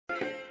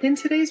In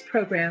today's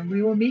program,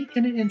 we will meet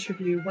in an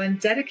interview one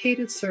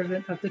dedicated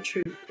servant of the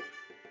truth.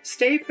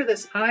 Stay for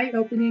this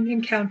eye-opening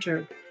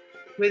encounter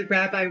with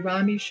Rabbi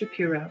Rami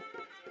Shapiro.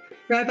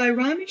 Rabbi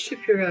Rami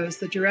Shapiro is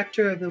the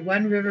director of the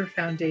One River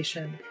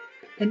Foundation,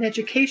 an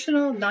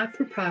educational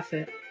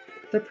not-for-profit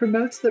that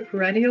promotes the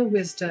perennial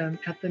wisdom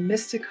at the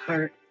mystic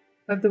heart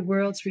of the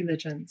world's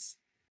religions.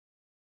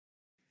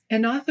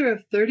 An author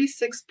of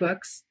 36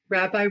 books,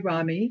 Rabbi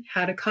Rami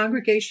had a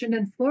congregation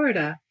in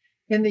Florida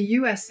in the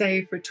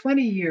USA for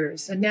 20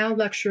 years and now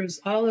lectures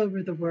all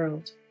over the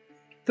world.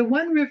 The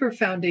One River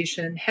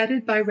Foundation,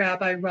 headed by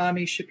Rabbi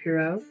Rami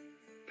Shapiro,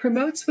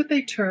 promotes what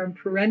they term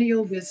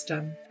perennial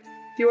wisdom.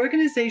 The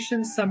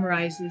organization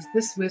summarizes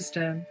this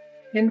wisdom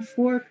in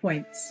 4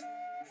 points.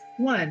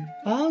 1.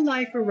 All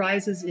life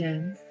arises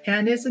in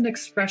and is an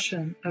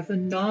expression of the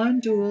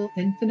non-dual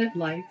infinite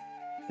life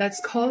that's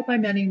called by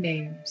many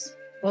names: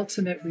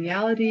 ultimate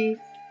reality,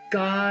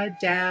 God,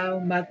 Tao,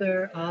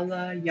 Mother,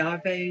 Allah,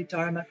 Yahweh,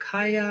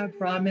 Dharmakaya,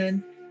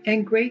 Brahman,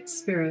 and Great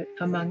Spirit,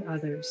 among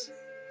others.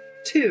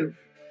 2.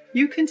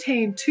 You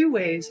contain 2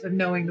 ways of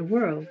knowing the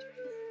world: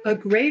 a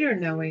greater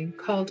knowing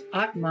called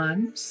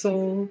Atman,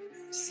 soul,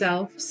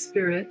 self,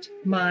 spirit,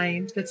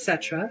 mind,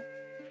 etc.,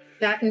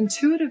 that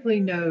intuitively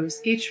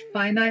knows each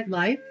finite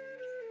life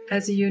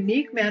as a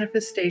unique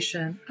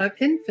manifestation of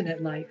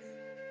infinite life,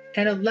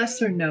 and a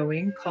lesser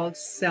knowing called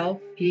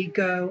self,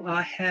 ego,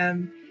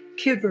 ahem,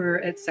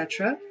 kibber,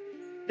 etc.,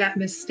 that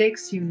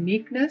mistakes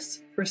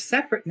uniqueness for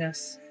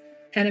separateness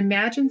and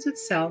imagines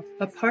itself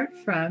apart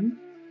from,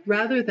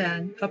 rather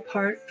than a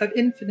part of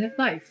infinite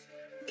life.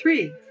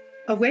 3.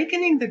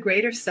 Awakening the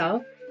greater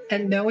self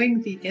and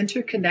knowing the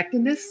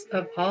interconnectedness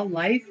of all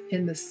life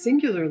in the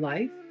singular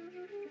life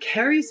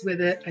carries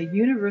with it a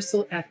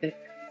universal ethic,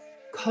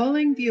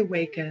 calling the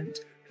awakened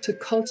to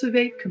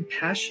cultivate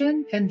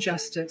compassion and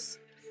justice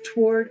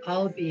toward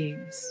all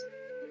beings.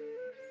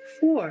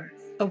 4.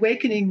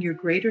 Awakening your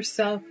greater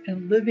self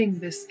and living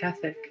this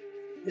ethic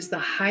is the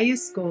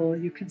highest goal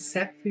you can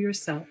set for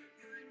yourself.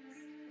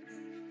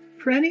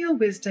 Perennial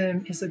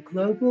wisdom is a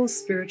global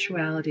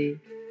spirituality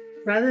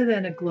rather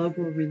than a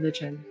global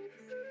religion.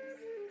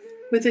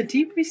 With a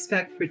deep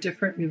respect for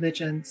different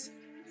religions,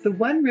 the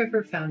One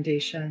River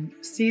Foundation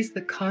sees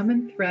the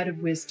common thread of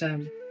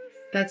wisdom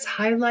that's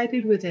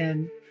highlighted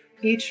within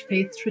each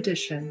faith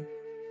tradition.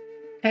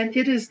 And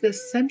it is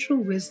this central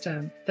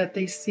wisdom that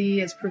they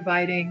see as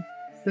providing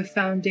the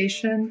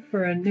foundation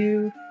for a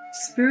new,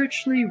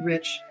 spiritually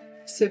rich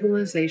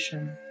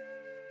civilization.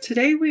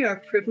 Today we are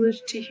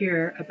privileged to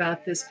hear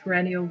about this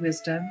perennial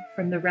wisdom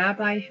from the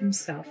Rabbi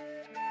himself.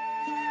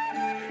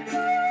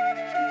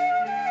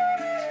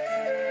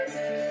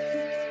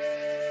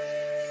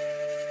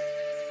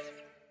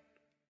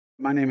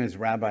 My name is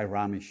Rabbi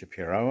Rami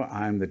Shapiro.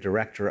 I'm the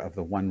director of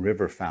the One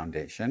River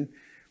Foundation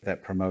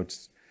that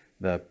promotes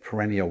the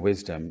perennial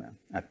wisdom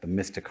at the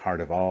mystic heart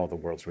of all the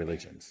world's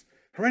religions.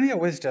 Perennial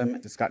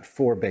wisdom has got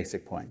 4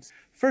 basic points.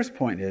 First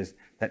point is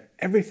that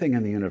everything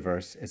in the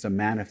universe is a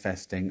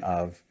manifesting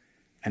of,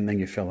 and then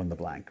you fill in the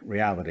blank: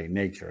 reality,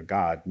 nature,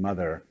 God,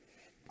 Mother,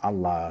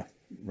 Allah,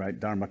 right,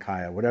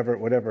 Dharmakaya,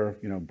 whatever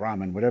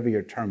Brahman, whatever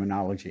your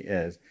terminology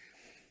is.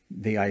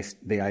 The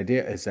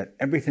idea is that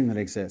everything that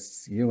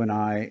exists, you and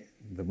I,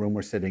 the room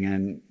we're sitting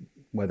in,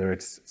 whether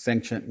it's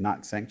sentient,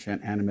 not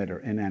sentient, animate or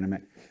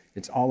inanimate,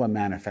 it's all a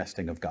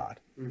manifesting of God.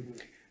 Mm-hmm.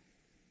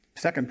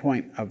 Second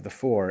point of the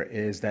 4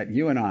 is that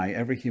you and I,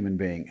 every human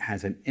being,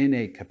 has an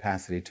innate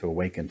capacity to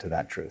awaken to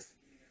that truth.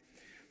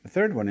 The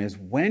third one is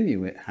when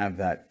you have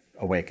that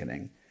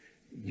awakening,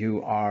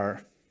 you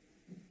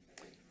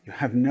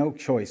have no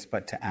choice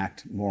but to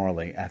act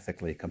morally,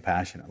 ethically,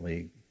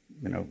 compassionately,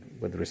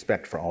 with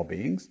respect for all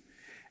beings.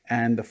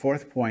 And the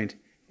 4th point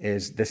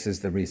is this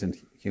is the reason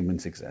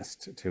humans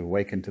exist: to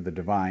awaken to the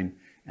divine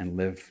and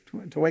live,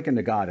 to awaken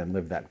to God and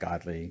live that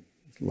godly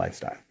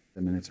lifestyle.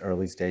 In its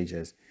early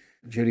stages,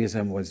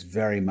 Judaism was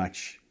very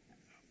much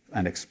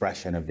an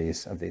expression of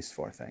these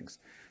 4 things.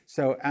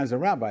 So as a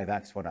rabbi,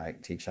 that's what I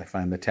teach. I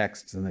find the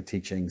texts and the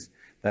teachings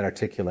that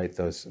articulate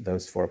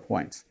those 4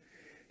 points.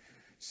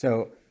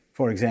 So,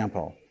 for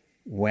example,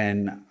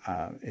 when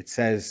it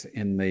says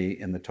in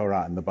the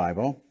Torah, in the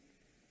Bible,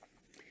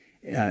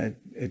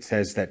 it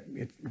says that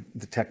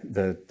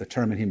the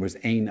term in Hebrew is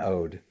ein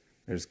od.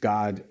 There's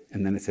God,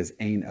 and then it says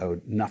ein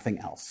od, nothing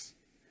else.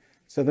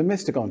 So the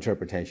mystical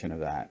interpretation of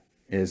that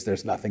is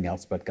there's nothing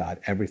else but God.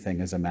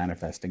 Everything is a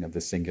manifesting of the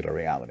singular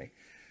reality.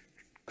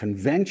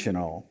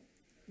 Conventional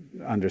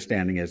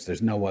understanding is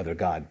there's no other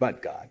God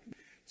but God.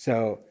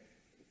 So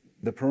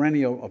the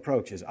perennial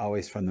approach is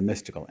always from the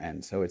mystical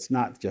end. So it's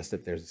not just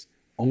that there's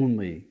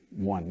only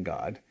one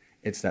God,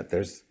 it's that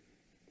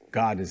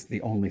God is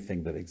the only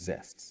thing that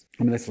exists.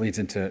 I mean, this leads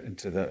into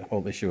the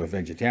whole issue of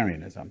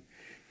vegetarianism,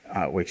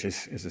 which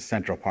is a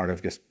central part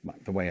of just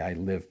the way I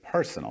live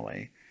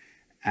personally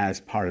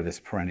as part of this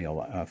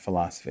perennial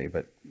philosophy,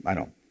 but I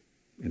don't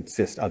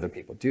insist other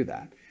people do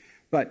that.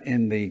 But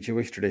in the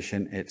Jewish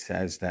tradition, it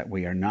says that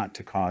we are not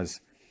to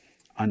cause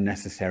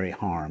unnecessary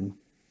harm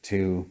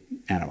to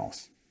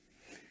animals.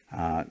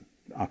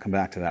 I'll come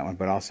back to that one,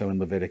 but also in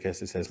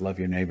Leviticus it says, love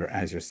your neighbor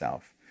as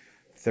yourself.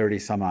 30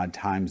 some odd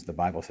times the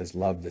Bible says,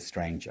 love the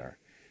stranger.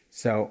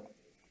 So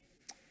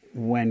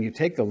when you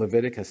take the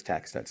Leviticus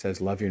text that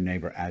says, love your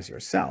neighbor as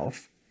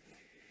yourself,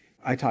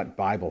 I taught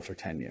Bible for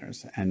 10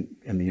 years and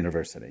in the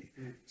university.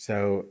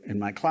 So in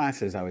my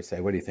classes, I would say,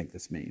 what do you think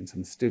this means?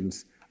 And the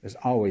students, there's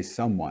always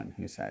someone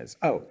who says,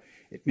 oh,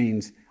 it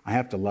means I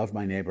have to love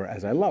my neighbor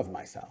as I love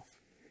myself.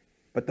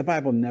 But the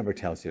Bible never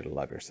tells you to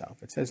love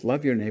yourself. It says,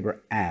 love your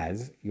neighbor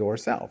as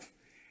yourself.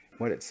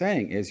 What it's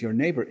saying is your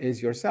neighbor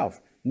is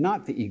yourself,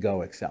 not the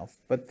egoic self,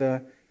 but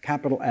the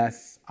capital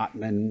S,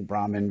 Atman,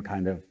 Brahman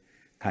kind of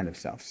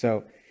self.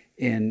 So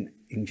in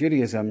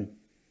Judaism,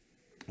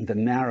 the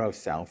narrow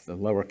self, the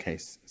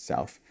lowercase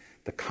self,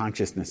 the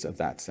consciousness of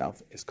that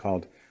self is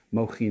called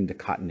mochin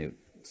dekatnut,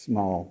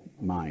 small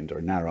mind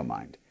or narrow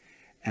mind.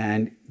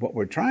 And what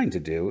we're trying to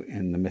do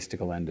in the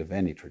mystical end of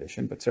any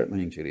tradition, but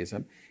certainly in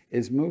Judaism,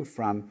 is move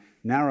from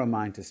narrow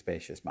mind to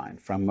spacious mind,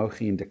 from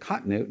mochin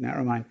dekatnut,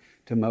 narrow mind,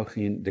 to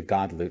mochin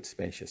degadlut,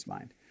 spacious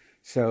mind.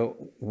 So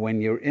when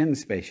you're in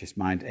spacious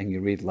mind and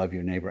you read love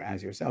your neighbor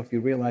as yourself,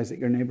 you realize that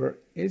your neighbor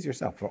is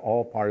yourself. We're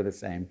all part of the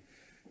same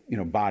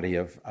body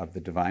of the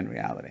divine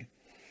reality.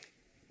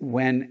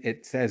 When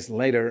it says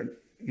later,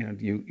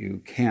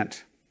 you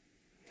can't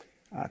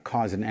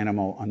cause an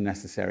animal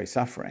unnecessary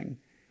suffering,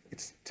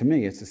 to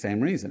me, it's the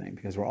same reasoning,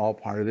 because we're all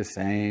part of the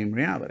same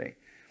reality.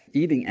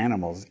 Eating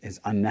animals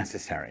is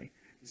unnecessary.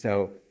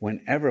 So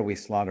whenever we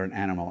slaughter an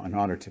animal in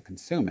order to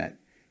consume it,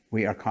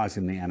 we are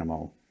causing the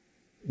animal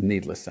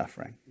needless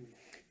suffering.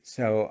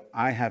 So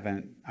I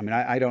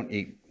don't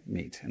eat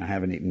meat, and I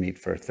haven't eaten meat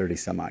for 30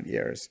 some odd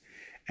years.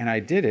 And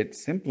I did it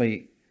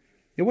simply,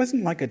 it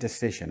wasn't like a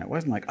decision. It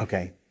wasn't like,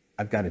 okay,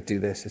 I've got to do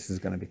this. This is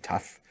going to be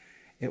tough.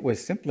 It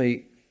was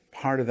simply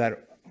part of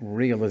that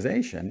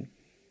realization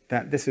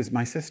that this is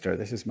my sister,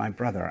 this is my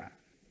brother.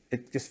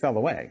 It just fell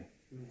away.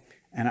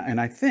 And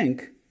I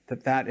think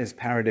that is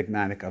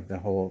paradigmatic of the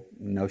whole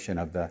notion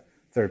of the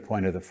third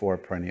point of the 4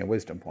 perennial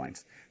wisdom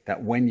points,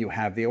 that when you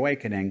have the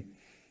awakening,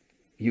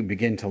 you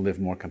begin to live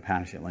more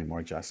compassionately,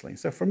 more justly.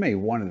 So for me,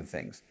 one of the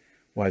things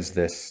was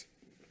the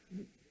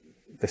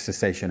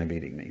cessation of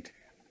eating meat.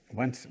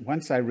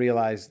 Once I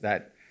realized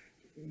that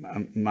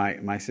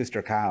my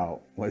sister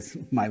cow was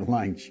my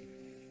lunch,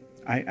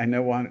 I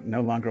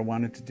no longer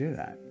wanted to do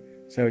that.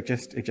 So it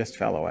just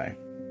fell away.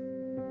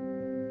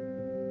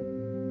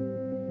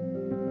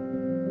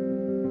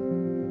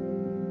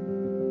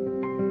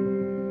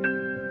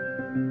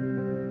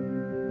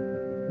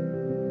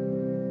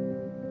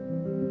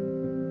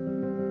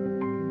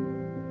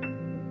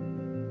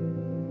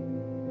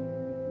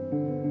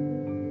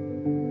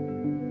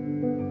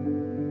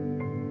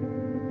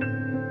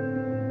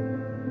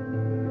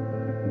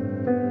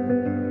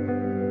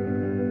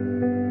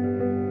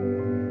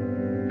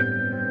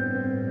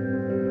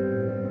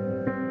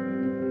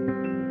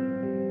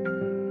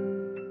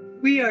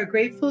 We are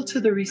grateful to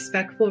the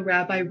respectful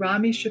Rabbi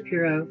Rami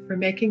Shapiro for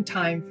making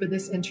time for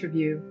this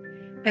interview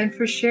and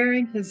for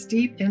sharing his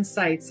deep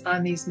insights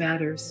on these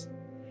matters.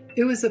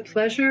 It was a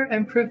pleasure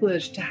and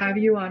privilege to have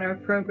you on our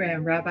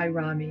program, Rabbi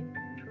Rami.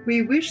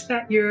 We wish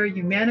that your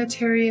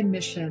humanitarian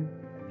mission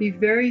be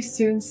very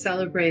soon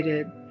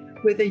celebrated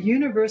with a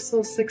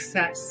universal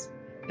success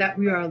that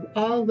we are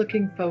all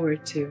looking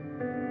forward to.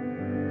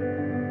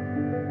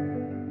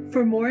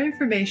 For more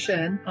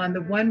information on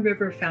the One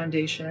River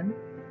Foundation,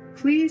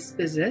 please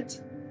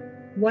visit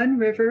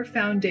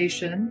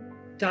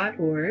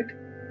oneriverfoundation.org.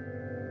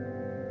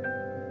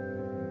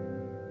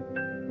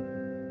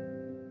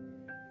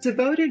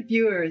 Devoted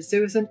viewers, it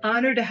was an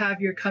honor to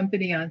have your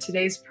company on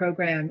today's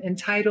program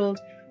entitled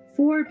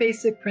 4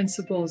 Basic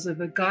Principles of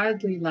a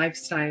Godly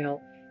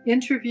Lifestyle,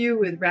 interview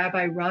with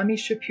Rabbi Rami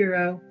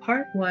Shapiro,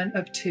 Part 1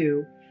 of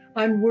 2,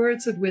 on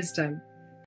Words of Wisdom.